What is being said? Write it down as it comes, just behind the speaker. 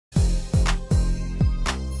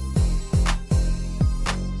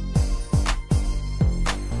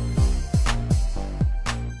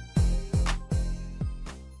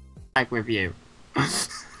Like with you.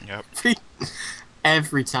 Yep.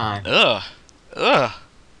 Every time. Ugh. Ugh.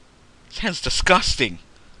 Sounds disgusting.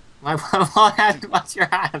 What's your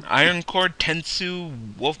hand? Iron Cord,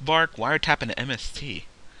 Tensu, Wolfbark, Wiretap, and MST.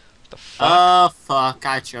 The fuck? Oh fuck,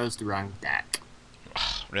 I chose the wrong deck.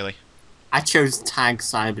 Really? I chose Tag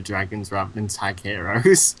Cyber Dragons rather than Tag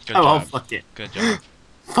Heroes. Good oh, well, job. fuck it. Good job.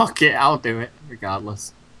 Fuck it, I'll do it,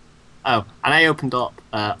 regardless. Oh, and I opened up,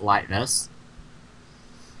 like this.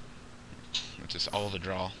 Which is all the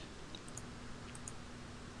draw.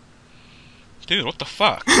 Dude, what the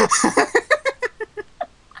fuck?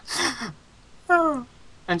 Oh.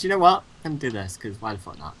 And you know what? I'm gonna do this, because why the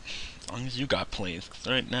fuck not? As long as you got plays, 'cause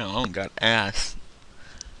right now I don't got ass.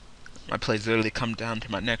 My plays literally come down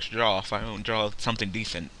to my next draw if I don't draw something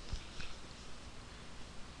decent.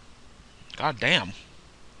 God damn.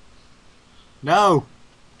 No!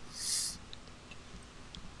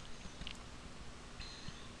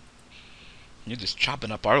 You're just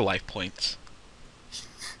chopping up our life points.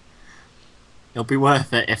 It'll be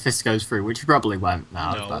worth it if this goes through, which you probably won't. No,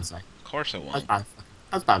 I was about to say. Of course it I was won't.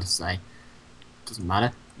 about to say. Doesn't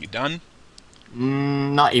matter. You done?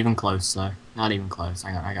 Not even close, though. Not even close.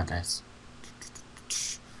 I got this.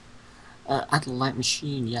 Add a light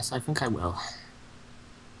machine. Yes, I think I will.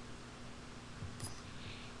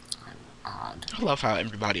 Add. I love how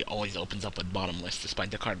everybody always opens up with bottomless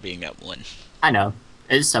despite the card being at 1. I know.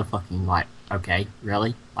 It's so fucking, like, okay,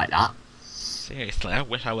 really? Like that? Seriously, I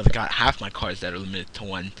wish I would have got half my cards that are limited to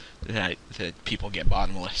 1 that people get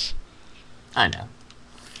bottomless. I know.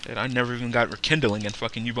 Dude, I never even got Rekindling in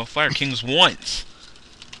fucking Yubel Fire Kings once.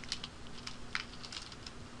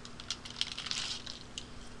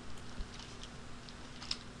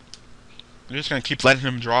 You're just gonna keep letting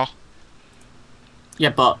him draw? Yeah,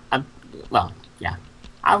 but, well, yeah.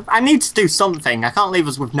 I need to do something. I can't leave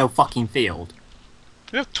us with no fucking field.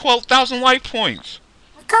 You have 12,000 life points.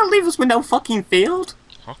 I can't leave us with no fucking field.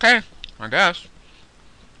 Okay, I guess.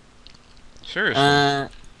 Seriously.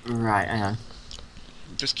 Right, hang on.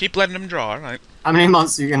 Just keep letting him draw, alright? How many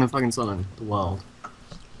months are you gonna fucking summon the world?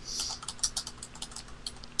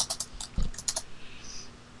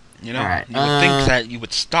 You know, Alright, you would think that you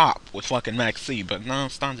would stop with fucking Max C, but no,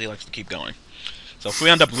 Stonzy likes to keep going. So if we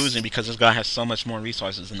end up losing because this guy has so much more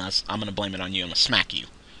resources than us, I'm gonna blame it on you. I'm gonna smack you.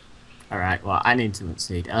 Alright, well, I need to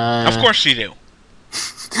succeed. Of course you do.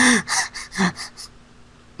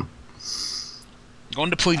 Go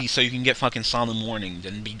into Pleady so you can get fucking Solemn Warnings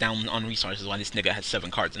and be down on resources while this nigga has 7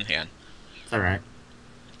 cards in hand. It's alright.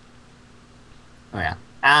 Oh yeah.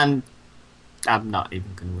 And I'm not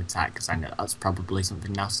even going to attack because I know that's probably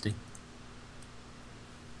something nasty.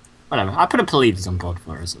 Whatever. I put a Pleiades on board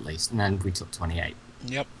for us at least, and then we took 28.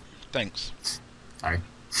 Yep. Thanks. Sorry.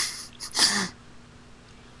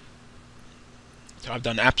 So I've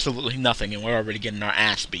done absolutely nothing and we're already getting our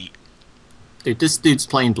ass beat. Dude, this dude's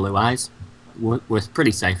playing Blue Eyes. We're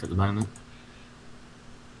pretty safe at the moment.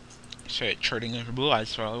 Shit, trading over Blue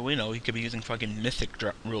Eyes for all we know, he could be using fucking Mythic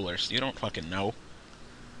rulers. You don't fucking know.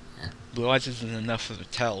 Yeah. Blue Eyes isn't enough of a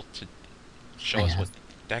tell to show us what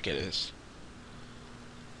deck it is.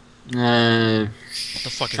 What the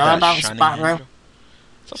fuck is shall I that? bounce Shining back row? Angel?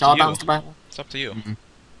 It's up Shall I to you. bounce the back row? It's up to you.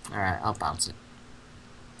 Alright, I'll bounce it.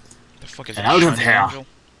 The fuck is Get that? out of Shining here. Angel?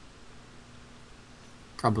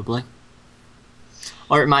 Probably.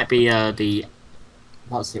 Or it might be the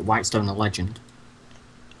what's it, Whitestone the Legend.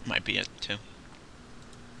 Might be it too.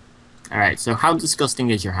 Alright, so how disgusting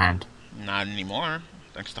is your hand? Not anymore.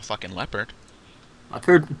 Thanks to fucking Leopard.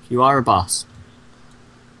 Leopard, you are a boss.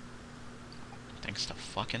 Thanks to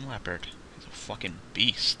fucking Leopard. He's a fucking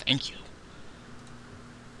beast. Thank you.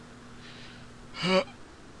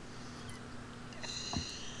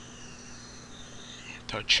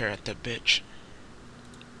 Throw chair at the bitch.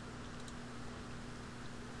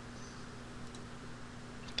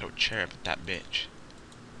 Throw chair at that bitch.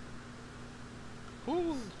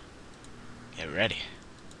 Woo. Get ready.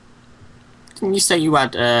 Didn't you say you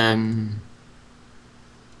had, how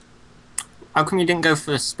come you didn't go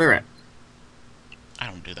for Spirit? I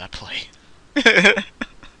don't do that play.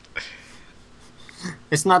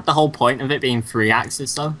 Isn't that the whole point of it being 3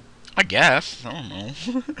 axes, though? I guess. I don't know.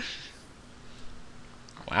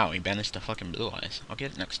 Wow, he banished the fucking Blue Eyes. I'll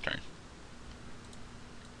get it next turn.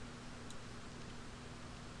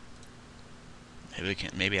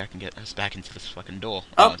 Maybe I can get us back into this fucking duel.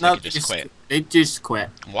 Oh, no, they just quit. They just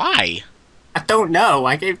quit. Why? I don't know,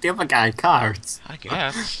 I gave the other guy cards. I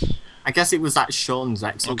guess. I guess it was that Sean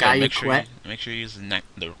Zexel guy who quit. Make sure you use the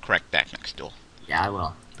correct deck next duel. Yeah, I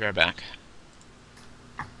will. Be right back.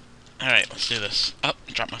 Alright, let's do this. Oh,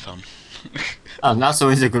 drop my phone. Oh, that's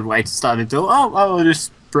always a good way to start a duel. Oh, I'll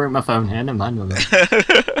just broke my phone here. Never mind. With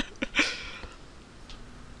it.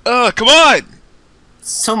 Oh, come on!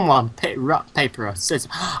 Someone pick rock, paper, or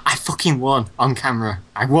scissors. I fucking won on camera.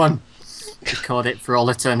 I won. Record it for all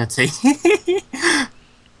eternity.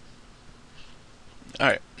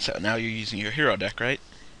 Alright, so now you're using your hero deck, right?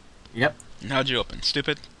 Yep. And how'd you open?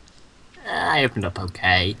 Stupid? I opened up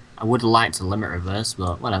okay. I would have liked to limit reverse,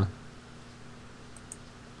 but whatever.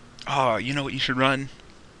 Oh, you know what you should run?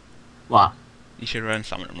 What? You should run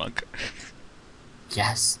Summoner Monk.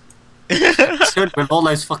 Yes. I should, with all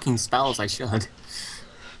those fucking spells, I should.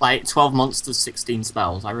 Like, 12 monsters, 16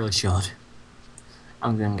 spells, I really should.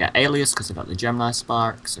 I'm gonna get Alias, because I've got the Gemini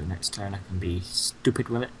Spark, so next turn I can be stupid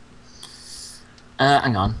with it.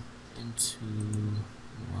 Hang on. Into...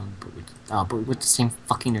 one, but with the same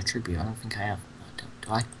fucking attribute, I don't think I have.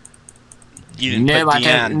 Do I? You didn't No, put I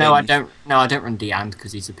Deanne, don't. No, I didn't don't. No, I don't run Deanne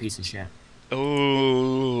because he's a piece of shit.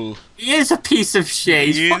 Oh. He is a piece of shit.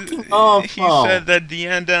 He's fucking awful. He said that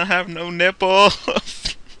Deanne don't have no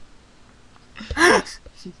nipples.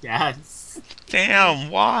 Yes.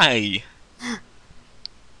 Damn, why?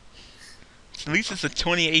 At least it's a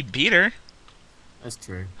 28 beater. That's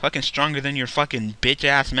true. Fucking stronger than your fucking bitch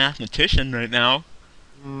ass mathematician right now.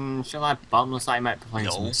 Shall I bottomless? I might be playing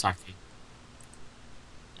No. some Saki.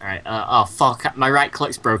 Alright, oh fuck, my right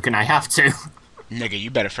click's broken, I have to. Nigga,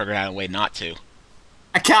 you better figure out a way not to.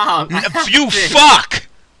 I can't! I have You to. fuck!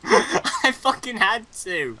 I fucking had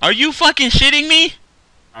to! Are you fucking shitting me?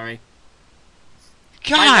 Sorry. My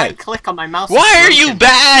God! right click on my mouse is Why are you broken.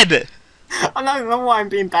 bad? I don't know why I'm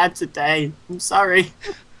being bad today. I'm sorry.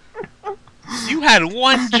 You had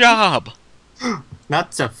one job.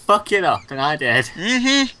 Not to fuck it up, and I did.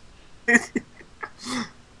 Mm-hmm.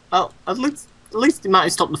 Well, at least it might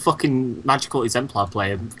have stopped the fucking magical exemplar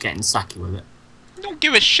player getting sacky with it. Don't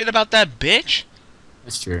give a shit about that bitch.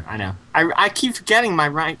 That's true, I know. I keep forgetting my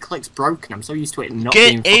right click's broken. I'm so used to it not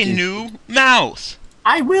being Get a fucking... new mouse.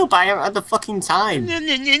 I will, but I haven't had the fucking time.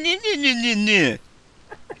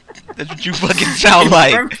 That's what you fucking sound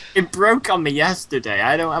like. It broke on me yesterday.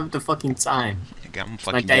 I don't have the fucking time. It's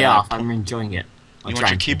my day off. I'm enjoying it. You want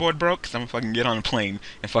your keyboard broke? Cause I'm gonna fucking get on a plane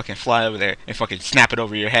and fucking fly over there and fucking snap it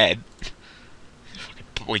over your head. Fucking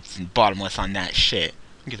points and bottomless on that shit.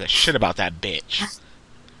 I don't give a shit about that bitch.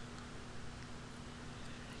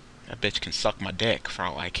 That bitch can suck my dick for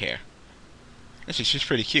all I care. Actually, she's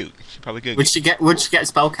pretty cute. She's probably good. Would she get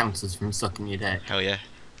spell counters from sucking your dick? Hell yeah.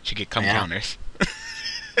 She get cum counters.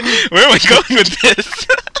 Where am I going with this?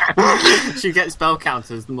 She gets spell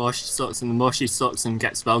counters the more she sucks, and the more she sucks and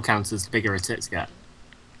gets spell counters, the bigger her tits get.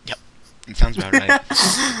 Yep. It sounds about right.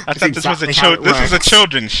 I thought this was a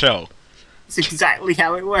children's show. It's exactly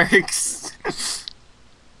how it works.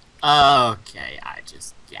 Okay,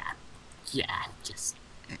 just...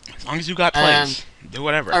 As long as you got plays, do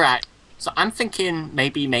whatever. Alright, so I'm thinking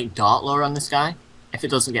maybe make Dartlaw on this guy. If it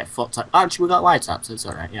doesn't get foot tap. Oh, actually, we got wide tap, so it's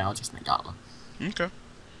alright. Yeah, I'll just make Dartlaw. Okay.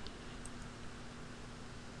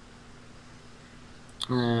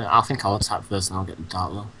 I think I'll attack first and I'll get the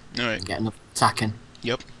Dartlaw. Alright. Get enough attacking.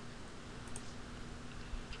 Yep.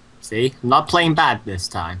 See? I'm not playing bad this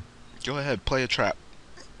time. Go ahead, play a trap.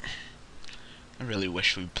 I really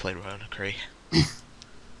wish we played Royal Decree.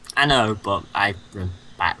 I know, but I run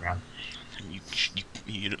background.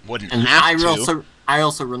 You wouldn't And have to. I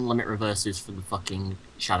also run limit reverses for the fucking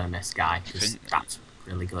Shadow Mist guy, because that's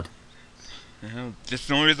really good. That's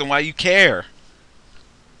the only reason why you care.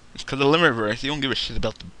 It's because of limit reverse. You don't give a shit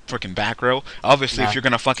about the freaking back row. Obviously, if you're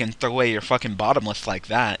gonna fucking throw away your fucking bottomless like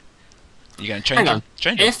that, you're gonna change it.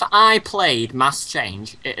 Change it. If I played Mass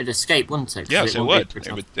Change, it'd escape, wouldn't it? Yes, it would.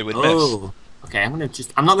 It would miss. Okay, I'm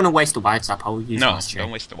not gonna waste the wide tap. I'll use Mass Change. No,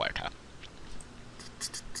 don't waste the wide tap.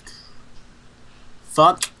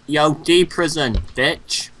 Fuck yo, D-Prison,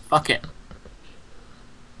 bitch. Fuck it.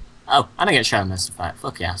 Oh, I don't get Shadow Mist to fight.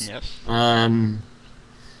 Fuck yes. Yes.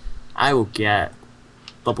 I will get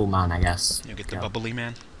Bubble Man, I guess. You'll get the bubbly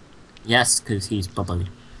man? Yes, because he's bubbly.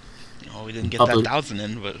 Oh, we didn't get that 1,000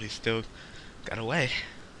 in, but we still got away.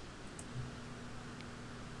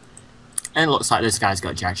 And it looks like this guy's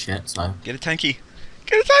got jack shit, so... Get a tanky!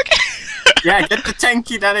 Get a tanky! Yeah, get the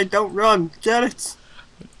tanky, Daddy, don't run! Get it!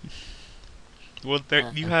 Well,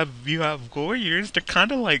 you have warriors, they're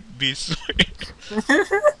kinda like these...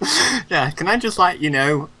 Yeah, can I just, like, you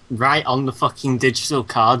know, write on the fucking digital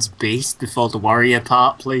cards beast before the warrior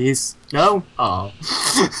part, please? No? Oh.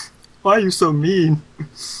 Why are you so mean?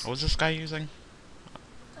 What was this guy using?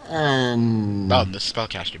 Oh, the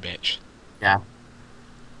spellcaster bitch. Yeah.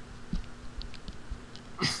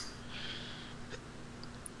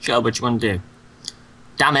 Sure, what you want to do?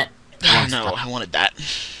 Damn it. No, I wanted that.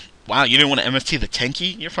 Wow, you didn't want to MST the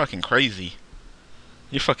Tenki? You're fucking crazy.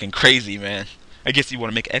 You're fucking crazy, man. I guess you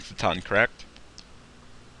want to make Exciton, correct?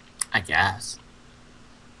 I guess.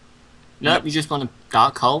 Nope, you just want a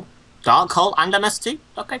Dark Hole. Dark Hole and MST?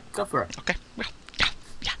 Okay, go for it. Okay. Well,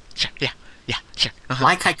 yeah, sure, yeah, sure.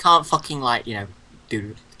 Like I can't fucking, like, you know,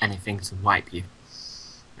 do anything to wipe you.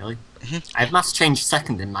 Really? I have Mass Change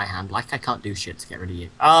second in my hand, like I can't do shit to get rid of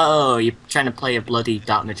you. Oh, you're trying to play a bloody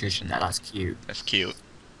Dark Magician there, that's cute. That's cute.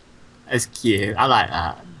 That's cute, I like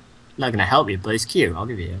that. Not gonna help you, but it's cute, I'll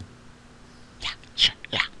give you it. Yeah, sure,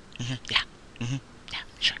 yeah. Yeah. Yeah,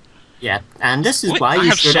 sure. Yeah, and this is why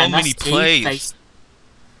you should so many plays. face...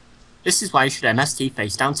 This is why you should MST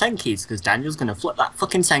face down Tenkies, because Daniel's gonna flip that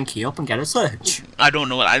fucking Tenki up and get a search. I don't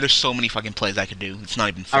know what. There's so many fucking plays I could do. It's not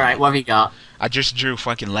even funny. Alright, what have you got? I just drew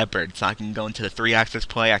fucking Leopard, so I can go into the 3-axis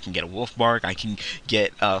play, I can get a Wolf Bark, I can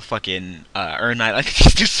get fucking Urnite. I can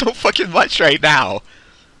just do so fucking much right now.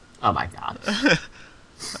 Oh my god.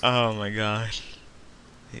 Oh my god.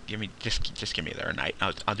 Give me just give me the Urnite.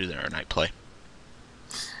 I'll do the Urnite play.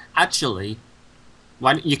 Actually,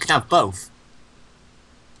 you can have both.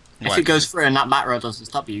 If it goes through and that back row doesn't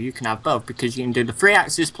stop you, you can have both, because you can do the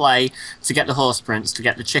 3-axis play to get the horse prints, to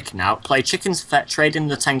get the chicken out, play chicken's effect, trade in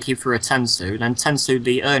the Tenki for a Tensu, then Tensu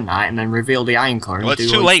the Urnite, and then reveal the Iron Core. Well,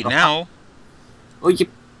 it's too late now. Oh, you...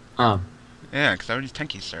 Oh. Yeah, because I already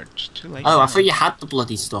Tenki search. Too late. Oh, now. I thought you had the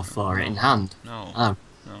bloody stuff for it in hand. No. Oh.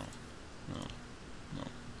 No.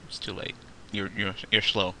 It's too late. You're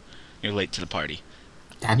slow. You're late to the party.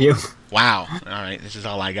 Damn you. Wow. Alright, this is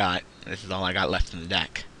all I got. This is all I got left in the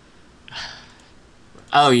deck.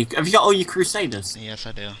 Oh, have you got all your Crusaders? Yes,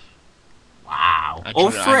 I do. Wow.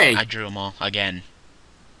 All three? I drew them all, again.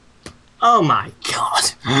 Oh my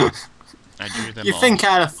god. I drew them You all. think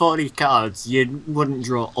out of 40 cards, you wouldn't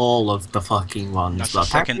draw all of the fucking ones. That's the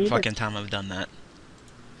second fucking time I've done that.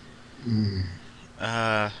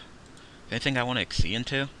 Anything I want to exceed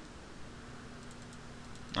into?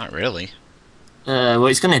 Not really. Well,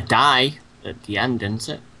 it's gonna die at the end, isn't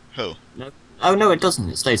it? Who? No. Oh, no, it doesn't.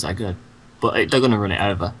 It stays that good. But they're gonna run it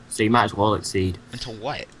over, so you might as well exceed. Into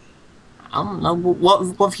what? I don't know. What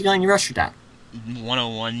have you got in your Russia deck?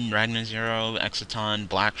 101, Ragnar Zero, Exciton,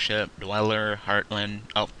 Black Ship, Dweller, Heartland.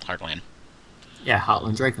 Oh, Heartland. Yeah,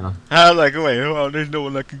 Heartland Draco. I was like, wait, well, there's no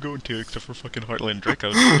one I can go into except for fucking Heartland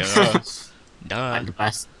Draco. Duh. Like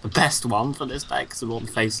the best one for this deck, because of all the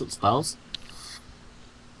face-up spells.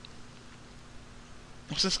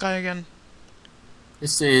 What's this guy again?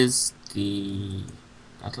 This is the...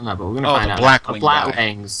 I don't know, but we're gonna find out. Blackwing Black guy.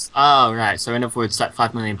 Wings. Oh, right. So in other words, set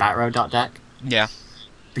 5 million back row dot deck. Yeah.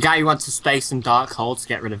 The guy who wants to space and dark hold to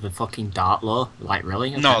get rid of the fucking dart law. Like,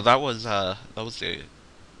 really? Okay. No, that was the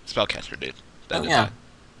spellcaster dude. Oh, yeah.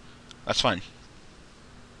 That's fine.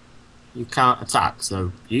 You can't attack,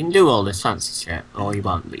 so you can do all this fancy shit all you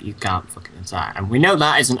want, but you can't fucking attack. And we know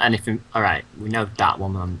that isn't anything. Alright, we know that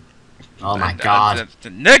one. Oh my god.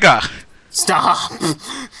 Nigga! Stop!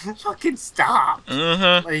 Fucking stop!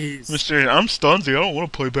 Please. Mr. I'm Stonzy, I don't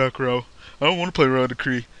want to play back row. I don't want to play row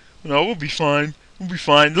decree. No, we'll be fine. We'll be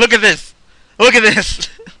fine. Look at this! Look at this!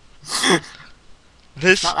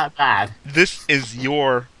 This... Not that bad. This is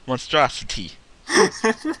your monstrosity.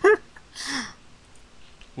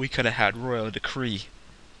 We could have had royal decree.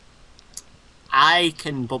 I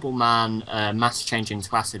can Bubble Man mass change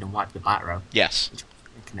into acid and wipe the back row. Yes.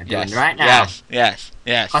 I'm doing right now. Yes.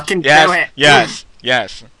 Fucking do it. Yes.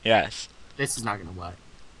 This is not gonna work.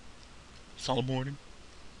 Solemn warning.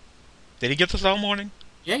 Did he get the solemn warning?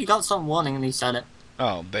 Yeah, you got some warning and he said it.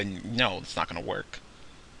 Oh, then no, it's not gonna work.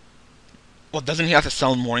 Well, doesn't he have to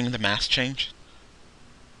solemn warning the mass change?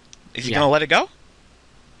 Is he gonna let it go?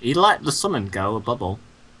 He let the summon go, a bubble.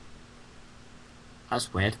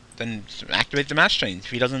 That's weird. Then activate the mass change.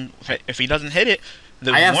 If he doesn't hit it,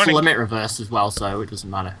 the I have warning... limit reverse as well, so it doesn't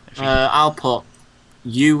matter. I'll put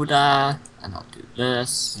you there, and I'll do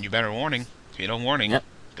this. You better warning. If you don't warning, yep.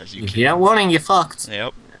 Because you if you don't warning, you're fucked.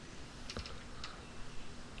 Yep.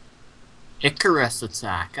 Icarus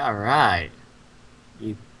attack. All right.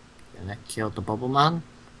 You gonna kill the bubble man?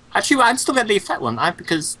 Actually, I'd still get the effect one,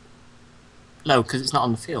 because it's not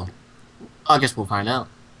on the field. I guess we'll find out.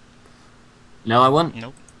 No, I won't.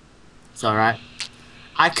 Nope. It's alright.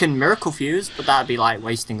 I can Miracle Fuse, but that'd be like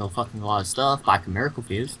wasting a fucking lot of stuff, but I can Miracle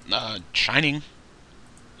Fuse. Shining.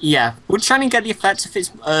 Yeah. Would Shining get the effect if it's,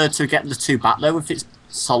 to get the 2 back though, if it's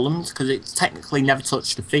solemned? Because it's technically never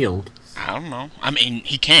touched the field. I don't know. I mean,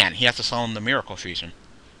 he can. He has to summon the Miracle Fusion.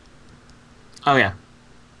 Oh, yeah.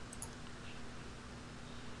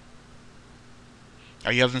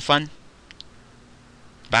 Are you having fun?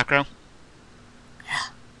 Back row? Yeah.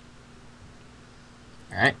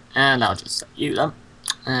 Alright, and I'll just set you them.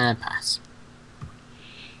 And pass.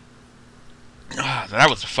 That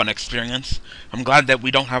was a fun experience. I'm glad that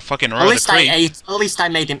we don't have fucking Royal At least Decree. at least I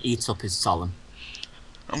made him eat up his solemn.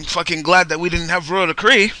 I'm fucking glad that we didn't have Royal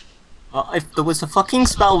Decree. Well, if there was a fucking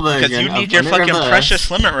spell version Because you of need your Limit fucking Reverse,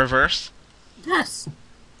 precious limit reverse. Yes.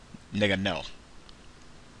 Nigga, no.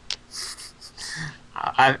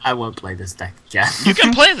 I won't play this deck again. You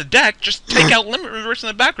can play the deck, just take out limit reverse in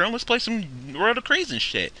the background. Let's play some Royal Decrees and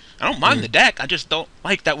shit. I don't mind the deck, I just don't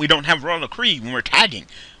like that we don't have Royal Decree when we're tagging.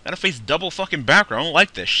 Gotta face double fucking background, I don't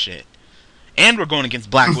like this shit. And we're going against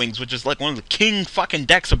Black Wings, which is like one of the king fucking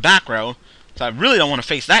decks of back row. So I really don't want to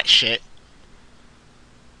face that shit.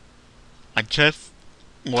 I just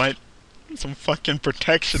want some fucking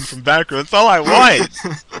protection from back row. That's all I want.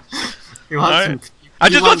 You want some, I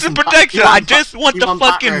just want some protection. I just want the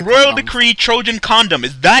fucking Royal Decree Trojan condom.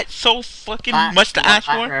 Is that so fucking much to ask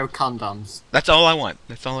for? Back row condoms. That's all I want.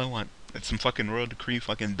 That's all I want. It's some fucking Royal Decree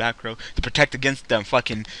fucking back row to protect against them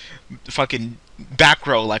fucking back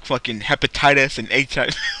row like fucking hepatitis and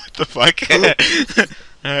HIV. What the fuck?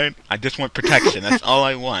 Alright, I just want protection. That's all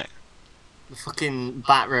I want. The fucking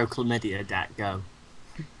back row chlamydia deck, go.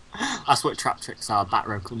 That's what trap tricks are, back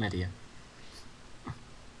row chlamydia.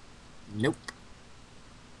 Nope.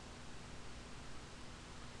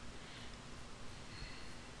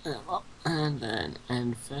 And then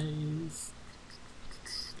end phase.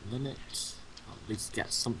 Limit. I'll at least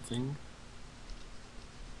get something.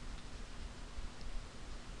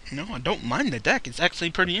 No, I don't mind the deck. It's actually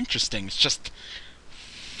pretty interesting. It's just...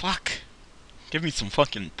 Fuck. Give me some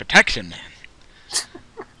fucking protection, man.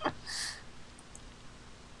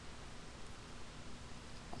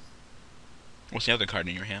 What's the other card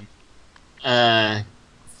in your hand?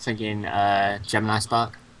 Thinking, Gemini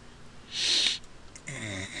Spark.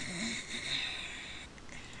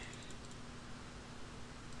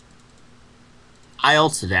 I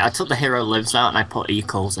altered it. I took the hero lives out and I put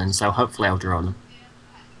equals in, so hopefully I'll draw them.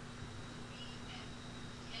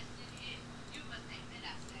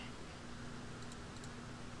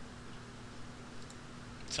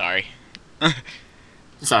 Sorry.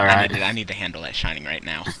 It's alright. I need to handle that shining right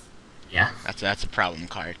now. Yeah. That's a problem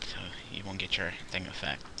card, so you won't get your thing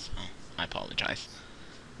effect, so I apologize.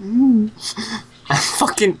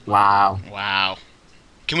 Fucking wow. Wow.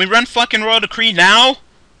 Can we run fucking Royal Decree now?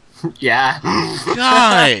 Yeah.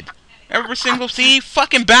 God! Every single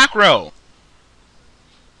fucking back row!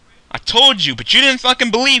 I told you, but you didn't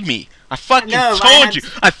fucking believe me! I fucking told you!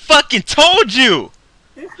 I fucking told you!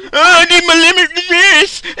 Oh, I need my limit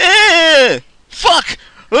reverse! Fuck!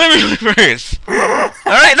 Limit reverse!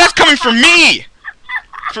 Alright, that's coming from me!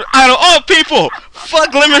 Out of all people!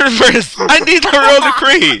 Fuck limit reverse! I need the Royal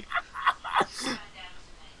Decree!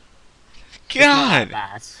 God!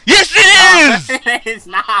 Yes, it is! It is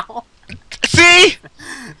now! See?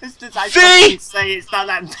 It's just, I fucking say it's not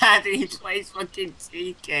that bad and he plays fucking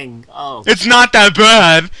T-King. Oh. It's not that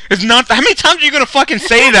bad! It's not that— How many times are you gonna fucking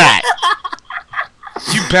say that?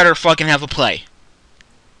 You better fucking have a play.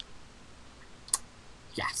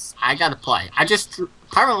 Yes, I gotta play. I just...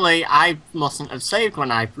 Apparently, I mustn't have saved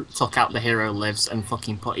when I took out the hero lives and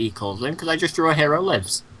fucking put equals in, because I just drew a hero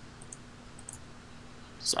lives.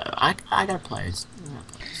 So, I gotta play it.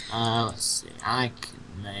 Let's see. I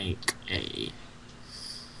can make a...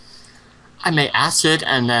 I made Acid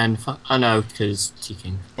and then... Oh no, because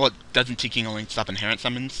T-King. Well, doesn't T-King only stop inherent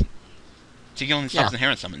summons? T-King only stops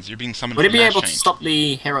inherent summons. You're being summoned. Would it be able to stop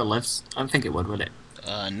the hero lives? I don't think it would it?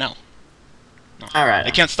 No. No. Alright.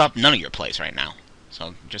 It can't stop none of your plays right now.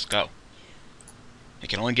 So, just go. It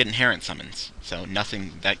can only get inherent summons. So,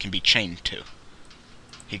 nothing that can be chained to.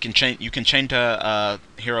 You can chain to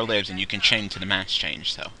hero lives, and you can chain to the mass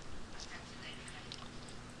change, so.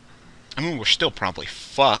 I mean, we're still probably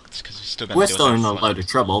fucked, because we're still in a load of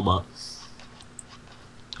trouble, but...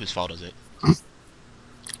 Whose fault is it?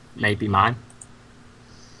 Maybe mine.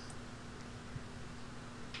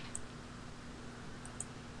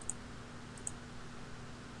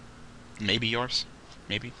 Maybe yours.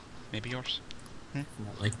 Maybe yours.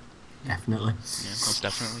 Definitely. Definitely. Yeah, most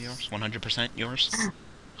definitely yours. 100% yours.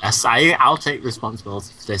 Yes, I'll take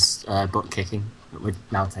responsibility for this butt kicking that we're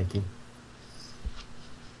now taking.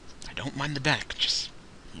 I don't mind the deck, just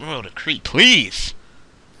Royal Decree, please!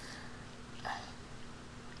 I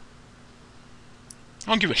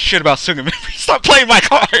don't give a shit about Singing Memory. Stop playing my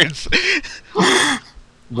cards!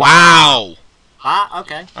 Wow! Ah,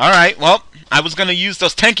 okay. Alright, well, I was gonna use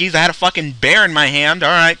those tankies. I had a fucking bear in my hand.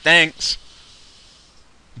 Alright, thanks.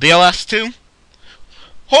 BLS2?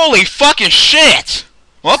 Holy fucking shit!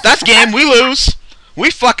 Well, that's game. We lose.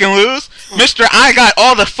 We fucking lose. Mr. I got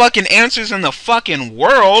all the fucking answers in the fucking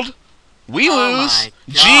world. We lose.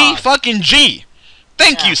 G fucking G.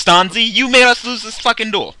 Thank you, Stonzy. You made us lose this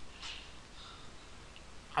fucking duel.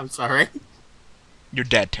 I'm sorry. You're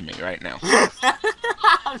dead to me right now.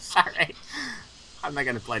 I'm sorry. I'm not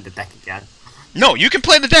gonna play the deck again. No, you can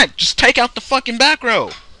play the deck. Just take out the fucking back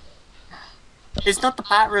row. It's not the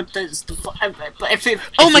back row. It's the.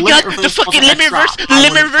 Oh my god, the fucking limit reverse. The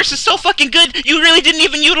limit reverse is so fucking good. You really didn't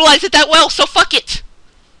even utilize it that well. So fuck it.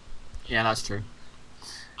 Yeah, that's true.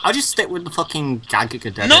 I'll just stick with the fucking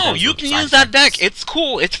Gagaga deck. No, you can use that deck. It's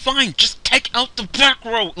cool. It's fine. Just take out the back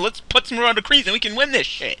row. Let's put some around the crease and we can win this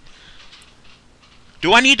shit.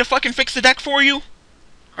 Do I need to fucking fix the deck for you?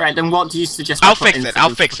 Alright, then what do you suggest? I'll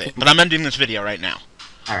fix it. But I'm ending this video right now.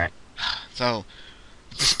 Alright. So,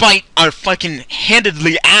 despite our fucking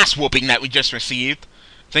handedly ass whooping that we just received,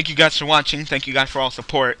 thank you guys for watching. Thank you guys for all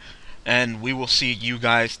support. And we will see you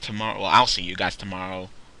guys tomorrow. Well, I'll see you guys tomorrow.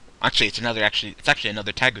 Actually, it's actually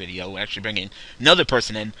another tag video. We're actually bringing another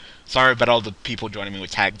person in. Sorry about all the people joining me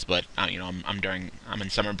with tags, but you know, I'm in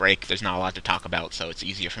summer break. There's not a lot to talk about, so it's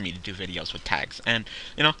easier for me to do videos with tags. And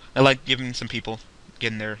you know, I like giving some people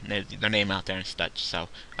getting their name out there and such. So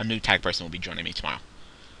a new tag person will be joining me tomorrow.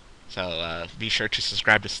 So be sure to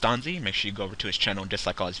subscribe to Stonzy. Make sure you go over to his channel and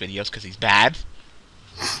dislike all his videos because he's bad.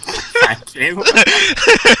 Thank you.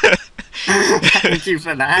 Thank you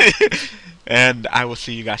for that. And I will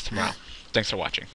see you guys tomorrow. Thanks for watching.